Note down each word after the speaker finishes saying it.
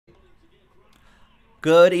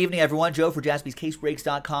Good evening, everyone. Joe for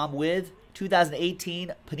JaspysCaseBreaks.com with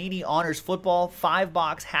 2018 Panini Honors Football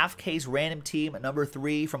 5-box half-case random team number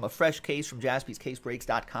 3 from a fresh case from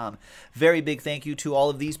JaspysCaseBreaks.com. Very big thank you to all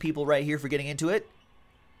of these people right here for getting into it.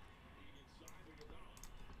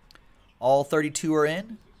 All 32 are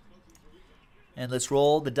in. And let's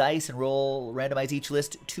roll the dice and randomize each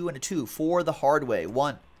list 2 and a 2 for the hard way.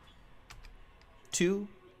 1, 2,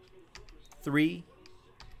 3,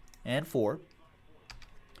 and 4.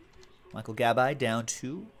 Michael Gabby down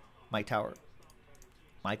to Mike Tower.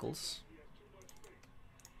 Michaels.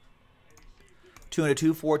 2 and a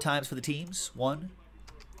 2, 4 times for the teams. 1,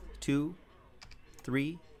 2,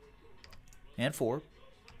 3, and 4.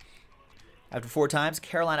 After 4 times,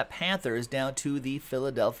 Carolina Panthers down to the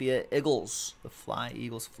Philadelphia Eagles. The fly,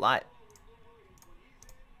 Eagles fly.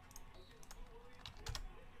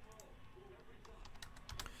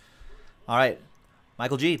 All right,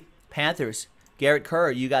 Michael G. Panthers. Garrett Kerr,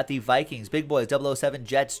 you got the Vikings. Big Boys, 007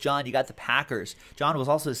 Jets. John, you got the Packers. John was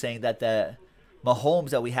also saying that the Mahomes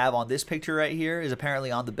that we have on this picture right here is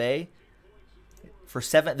apparently on the Bay for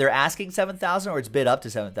 7. They're asking 7,000, or it's bid up to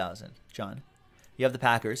 7,000. John, you have the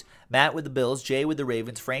Packers. Matt with the Bills. Jay with the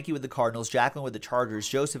Ravens. Frankie with the Cardinals. Jacqueline with the Chargers.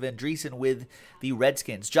 Joseph Andreessen with the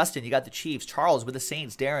Redskins. Justin, you got the Chiefs. Charles with the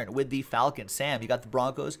Saints. Darren with the Falcons. Sam, you got the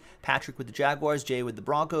Broncos. Patrick with the Jaguars. Jay with the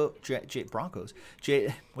Broncos.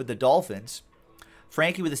 Jay with the Dolphins.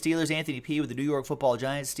 Frankie with the Steelers, Anthony P. with the New York Football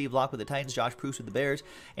Giants, Steve Locke with the Titans, Josh Proust with the Bears,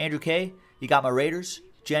 Andrew K. You got my Raiders,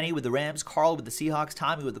 Jenny with the Rams, Carl with the Seahawks,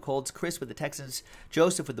 Tommy with the Colts, Chris with the Texans,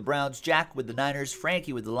 Joseph with the Browns, Jack with the Niners,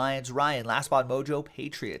 Frankie with the Lions, Ryan, Last Spot Mojo,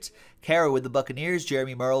 Patriots, Kara with the Buccaneers,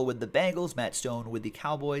 Jeremy Merle with the Bengals, Matt Stone with the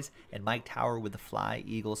Cowboys, and Mike Tower with the Fly,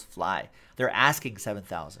 Eagles Fly. They're asking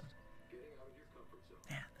 7,000.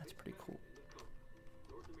 Man, that's pretty cool.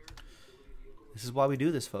 This is why we do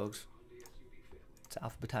this, folks. It's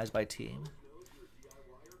alphabetized by team.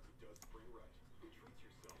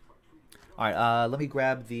 All right, let me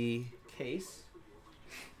grab the case.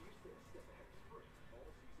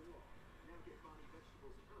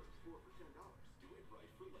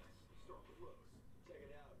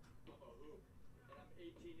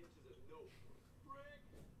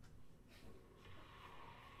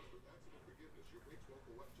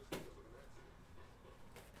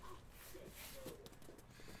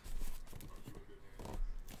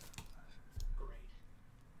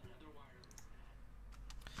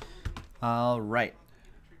 All right.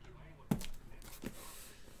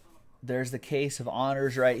 There's the case of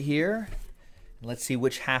honors right here. Let's see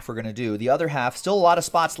which half we're going to do. The other half, still a lot of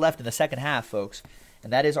spots left in the second half, folks.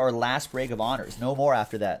 And that is our last break of honors. No more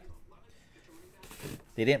after that.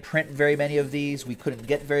 They didn't print very many of these. We couldn't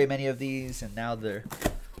get very many of these. And now the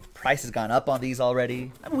price has gone up on these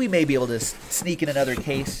already. I mean, we may be able to sneak in another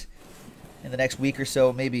case in the next week or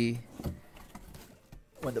so. Maybe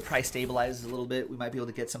when the price stabilizes a little bit, we might be able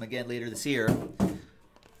to get some again later this year.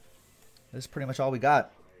 This is pretty much all we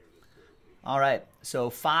got. All right,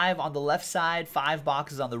 so 5 on the left side, 5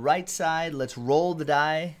 boxes on the right side. Let's roll the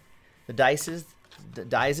dices.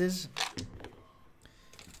 Let's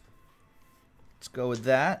go with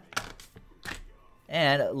that.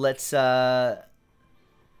 And let's go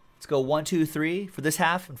 1, 2, 3 for this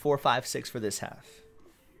half, and 4, 5, 6 for this half.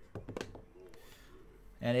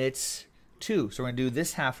 And it's 2. So we're going to do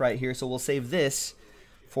this half right here. So we'll save this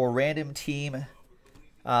for random team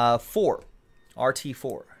 4,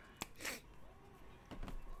 RT4.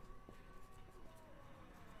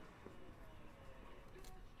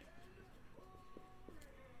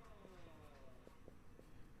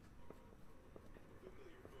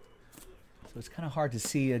 So it's kind of hard to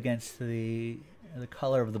see against the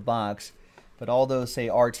color of the box, but all those say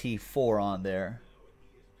RT4 on there.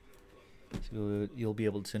 So you'll be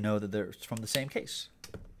able to know that they're from the same case.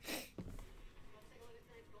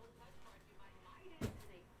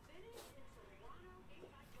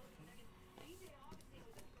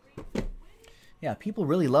 Yeah, people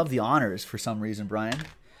really love the honors for some reason, Brian.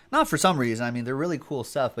 Not for some reason. I mean, they're really cool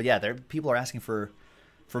stuff. But yeah, people are asking for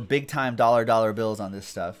big-time dollar bills on this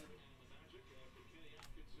stuff.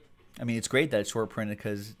 I mean, it's great that it's short printed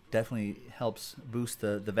because it definitely helps boost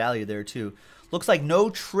the value there too. Looks like no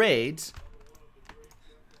trades.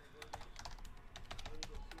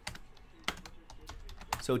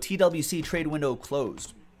 So TWC trade window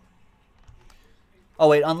closed. Oh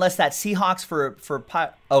wait, unless that Seahawks for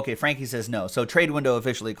okay, Frankie says no. So trade window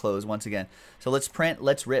officially closed once again. So let's print,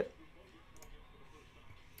 let's rip.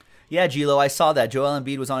 Yeah, Gilo, I saw that. Joel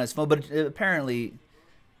Embiid was on his phone, but apparently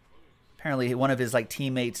one of his like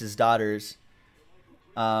teammates' daughters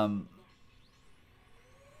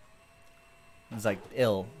was like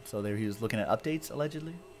ill, so there he was looking at updates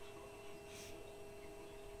allegedly.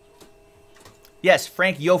 Yes,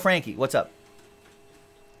 Frankie. Yo, Frankie, what's up?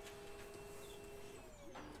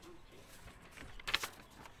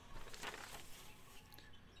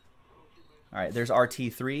 All right, there's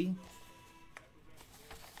RT3.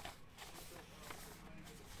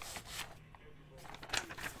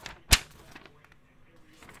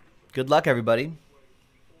 Good luck, everybody.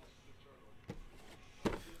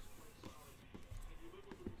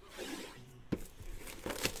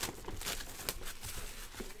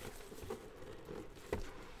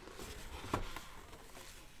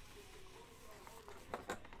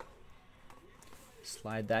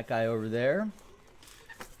 Slide that guy over there.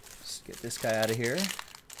 Let's get this guy out of here.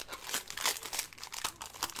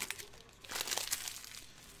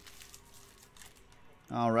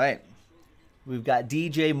 All right. We've got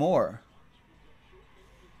DJ Moore.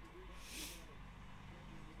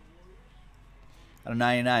 Out of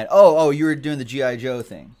 99. Oh, you were doing the G.I. Joe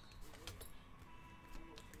thing.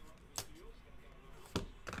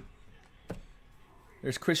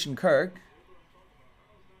 There's Christian Kirk.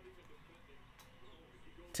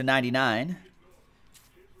 To 99.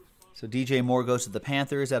 So DJ Moore goes to the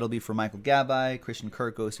Panthers. That'll be for Michael Gabby. Christian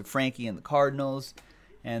Kirk goes to Frankie and the Cardinals.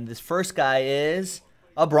 And this first guy is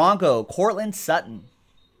a Bronco, Cortland Sutton.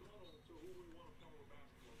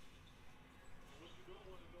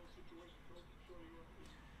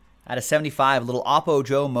 Out of 75, little Oppo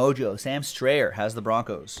Joe Mojo. Sam Strayer has the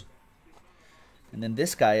Broncos. And then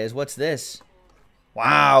this guy is, what's this?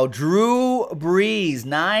 Wow, Drew Brees,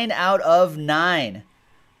 9 out of 9.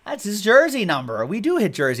 That's his jersey number. We do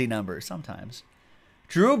hit jersey numbers sometimes.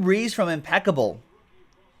 Drew Brees from Impeccable.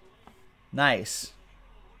 Nice.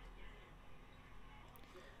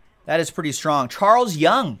 That is pretty strong. Charles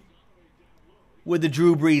Young with the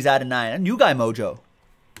Drew Brees out of 9. A new guy mojo.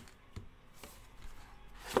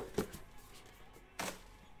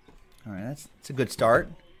 All right, that's a good start.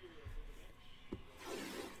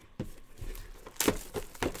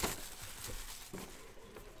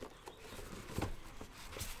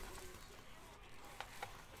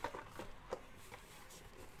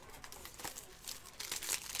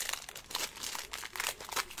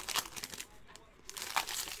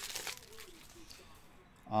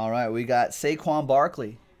 All right, we got Saquon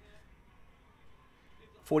Barkley.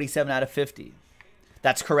 47 out of 50.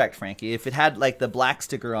 That's correct, Frankie. If it had like the black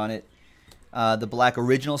sticker on it, the black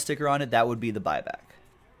original sticker on it, that would be the buyback.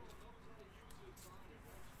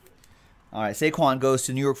 All right, Saquon goes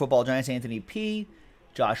to New York Football Giants, Anthony P.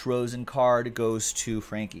 Josh Rosen card goes to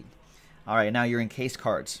Frankie. All right, now you're in case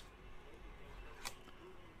cards.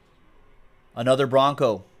 Another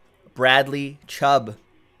Bronco, Bradley Chubb.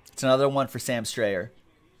 It's another one for Sam Strayer.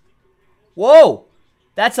 Whoa!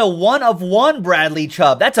 That's a 1 of 1 Bradley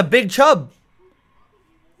Chubb. That's a big Chubb.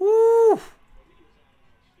 Woo!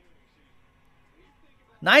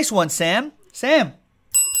 Nice one, Sam. Sam.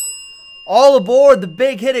 All aboard the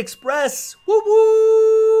Big Hit Express. Whoop,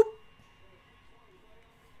 whoop.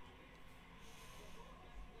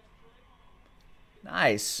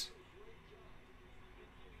 Nice.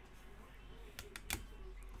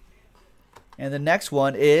 And the next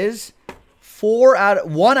one is 1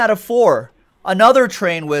 out of 4. Another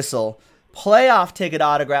train whistle. Playoff ticket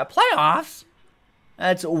autograph. Playoffs?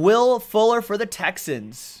 That's Will Fuller for the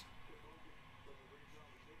Texans.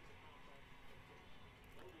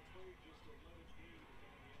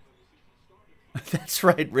 That's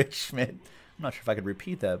right, Rich Schmidt. I'm not sure if I could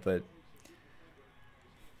repeat that, but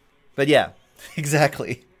yeah,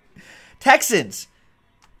 exactly. Texans.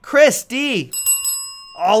 Chris D.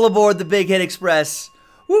 All aboard the Big Hit Express.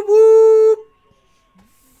 Whoop, whoop.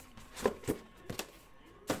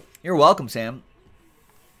 You're welcome, Sam.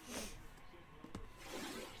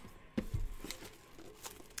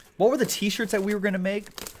 What were the t-shirts that we were going to make?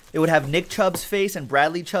 It would have Nick Chubb's face and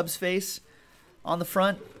Bradley Chubb's face on the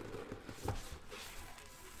front.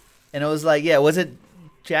 And it was like, yeah, was it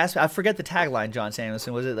Jaspy? I forget the tagline, John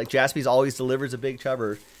Samuelson. Was it like Jaspy's always delivers a big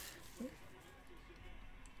chubber?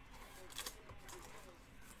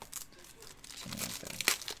 Something like that.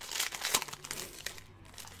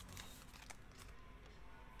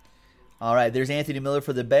 All right, there's Anthony Miller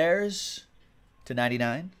for the Bears to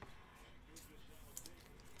 99.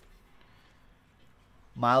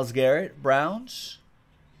 Myles Garrett, Browns.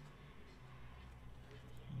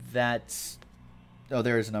 That's, oh,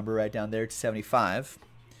 there is a number right down there to 75.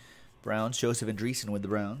 Browns, Joseph Andreessen with the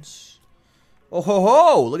Browns. Oh, ho,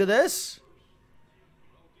 ho, look at this.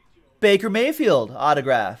 Baker Mayfield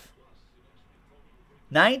autograph.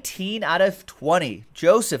 19 out of 20.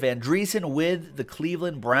 Joseph Andreessen with the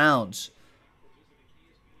Cleveland Browns.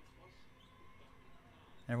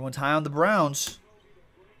 Everyone's high on the Browns.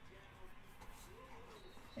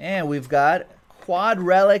 And we've got quad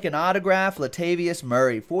relic and autograph Latavius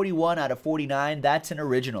Murray. 41 out of 49. That's an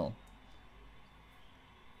original.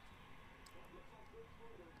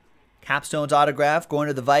 Capstone's autograph going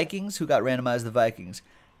to the Vikings. Who got randomized the Vikings?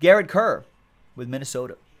 Garrett Kerr with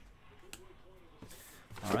Minnesota.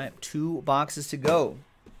 All right, 2 boxes to go.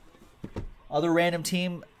 Other random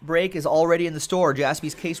team break is already in the store.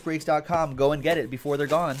 JaspysCaseBreaks.com. Go and get it before they're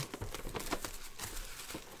gone.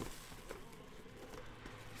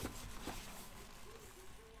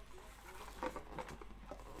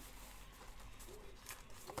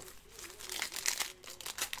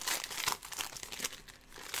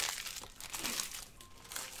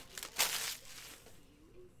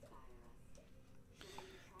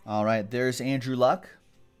 All right, there's Andrew Luck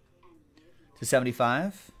to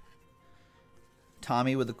 75.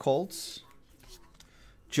 Tommy with the Colts.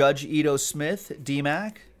 Judge Ito Smith,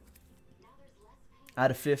 D-Mac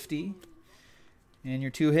out of 50. And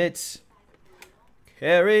your 2 hits.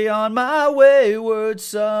 Carry on my wayward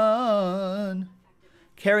son.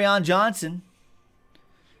 Carry on Johnson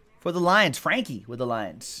for the Lions. Frankie with the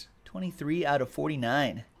Lions. 23 out of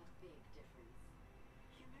 49.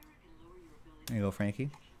 There you go,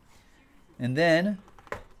 Frankie. And then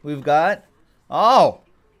we've got,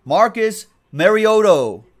 Marcus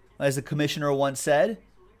Mariota, as the commissioner once said.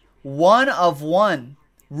 1 of 1.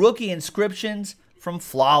 Rookie inscriptions from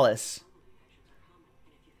Flawless.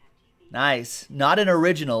 Nice. Not an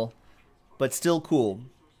original, but still cool.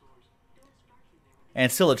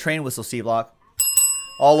 And still a train whistle, C-Block.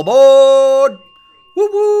 All aboard!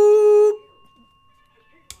 Whoop whoop!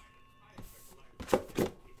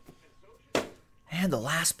 And the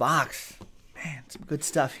last box. Man, some good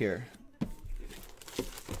stuff here.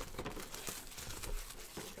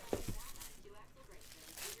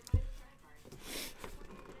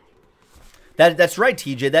 That's right,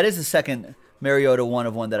 TJ. That is the second Mariota 1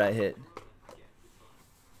 of 1 that I hit.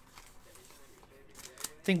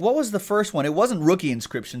 I think, what was the first one? It wasn't rookie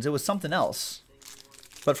inscriptions. It was something else.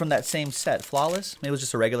 But from that same set. Flawless? Maybe it was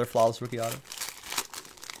just a regular Flawless rookie auto.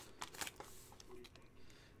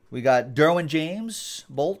 We got Derwin James,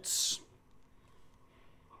 Bolts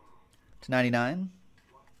to 99.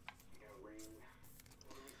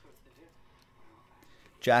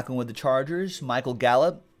 Jacqueline with the Chargers. Michael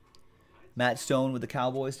Gallup. Matt Stone with the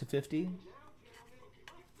Cowboys to 50.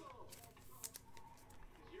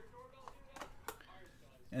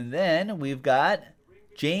 And then we've got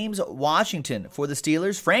James Washington for the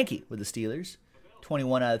Steelers. Frankie with the Steelers.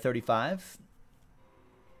 21 out of 35.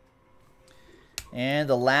 And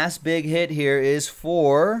the last big hit here is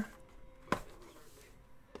for...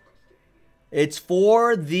 It's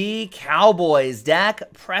for the Cowboys.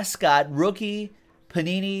 Dak Prescott, rookie,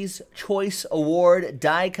 Panini's Choice Award,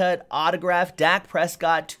 die cut autograph. Dak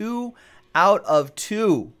Prescott, 2 out of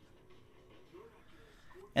 2.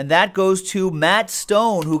 And that goes to Matt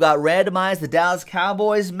Stone, who got randomized the Dallas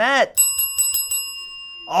Cowboys. Matt,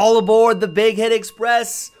 all aboard the Big Hit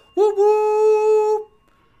Express. Whoop, whoop.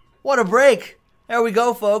 What a break. There we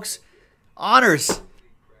go, folks. Honors.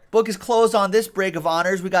 Book is closed on this break of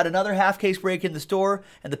honors. We got another half case break in the store,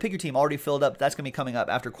 and the pick your team already filled up. That's going to be coming up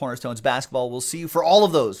after Cornerstones basketball. We'll see you for all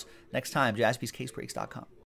of those next time. JaspysCaseBreaks.com.